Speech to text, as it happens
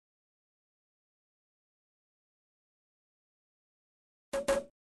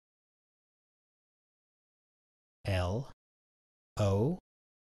L O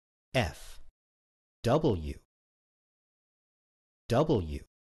F W W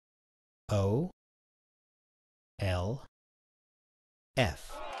O L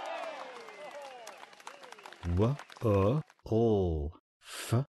F Wolf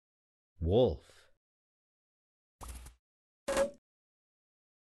wolf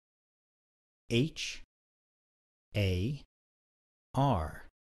H A R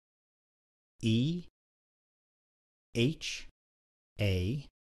E H A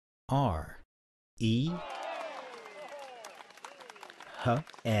R E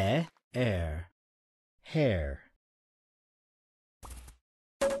air hair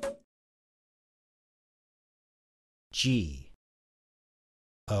G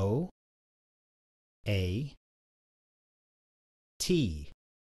O A T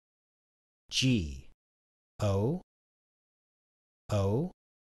G O O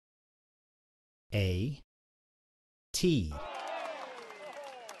A T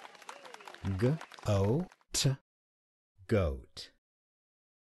G O T goat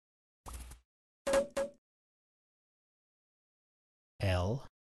L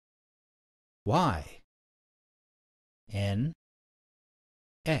Y N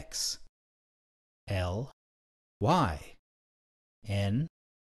X L Y N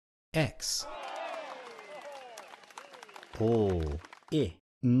X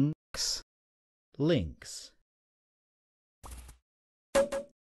Inks lynx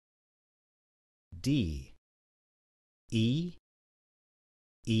D E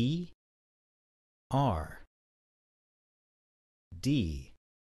E R D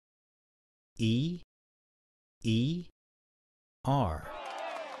E E R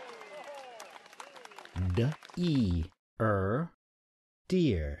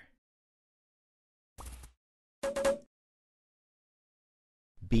deer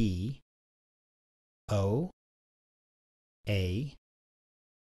B O A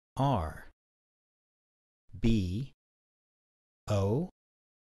R B O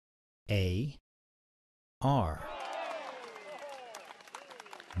A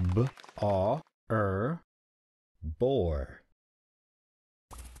R boar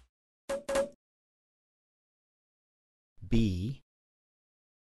B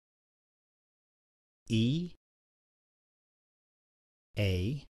E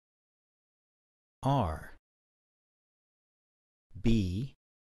A R B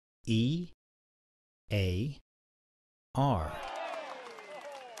E A R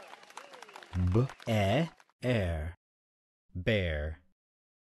air bear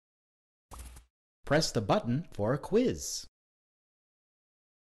Press the button for a quiz.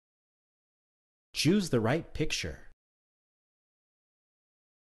 Choose the right picture.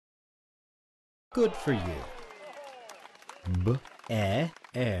 Good for you.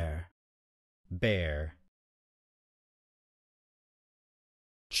 air bear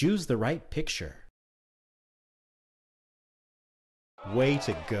Choose the right picture. Way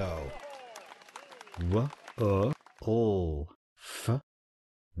to go.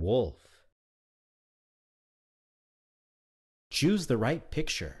 wolf Choose the right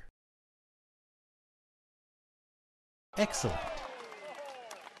picture. Excellent.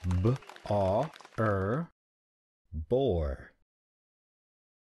 boar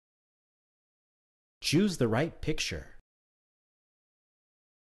Choose the right picture.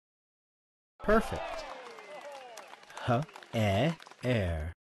 Perfect.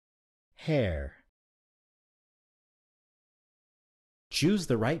 air hair Choose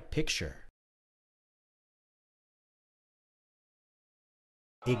the right picture.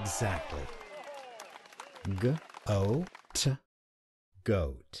 Exactly. O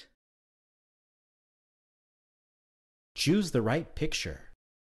goat Choose the right picture.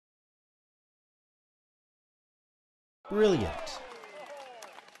 Brilliant.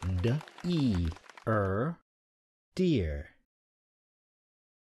 deer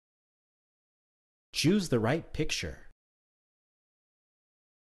Choose the right picture.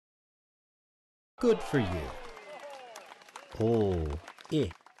 Good for you.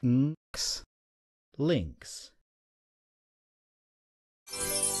 inks lynx